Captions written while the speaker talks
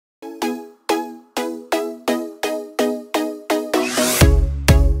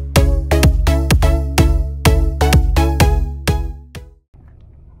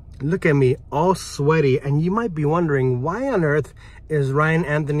Look at me, all sweaty. And you might be wondering, why on earth is Ryan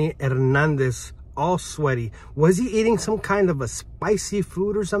Anthony Hernandez all sweaty? Was he eating some kind of a spicy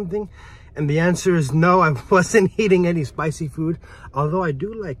food or something? And the answer is no, I wasn't eating any spicy food. Although I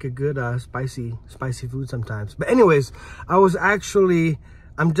do like a good spicy food sometimes. But anyways,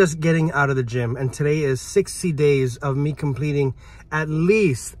 I'm just getting out of the gym. And today is 60 days of me completing at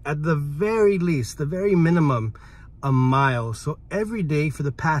the very least, the very minimum, a mile. So every day for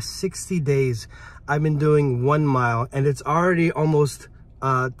the past 60 days, I've been doing 1 mile. And it's already almost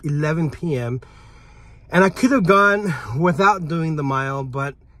 11 p.m. And I could have gone without doing the mile,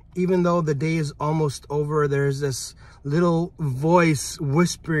 but even though the day is almost over, there's this little voice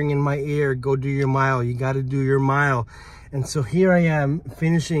whispering in my ear, go do your mile, you got to do your mile. And so here I am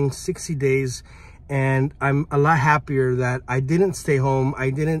finishing 60 days, and I'm a lot happier that I didn't stay home, I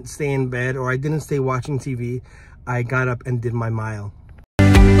didn't stay in bed, or I didn't stay watching TV. I got up and did my mile.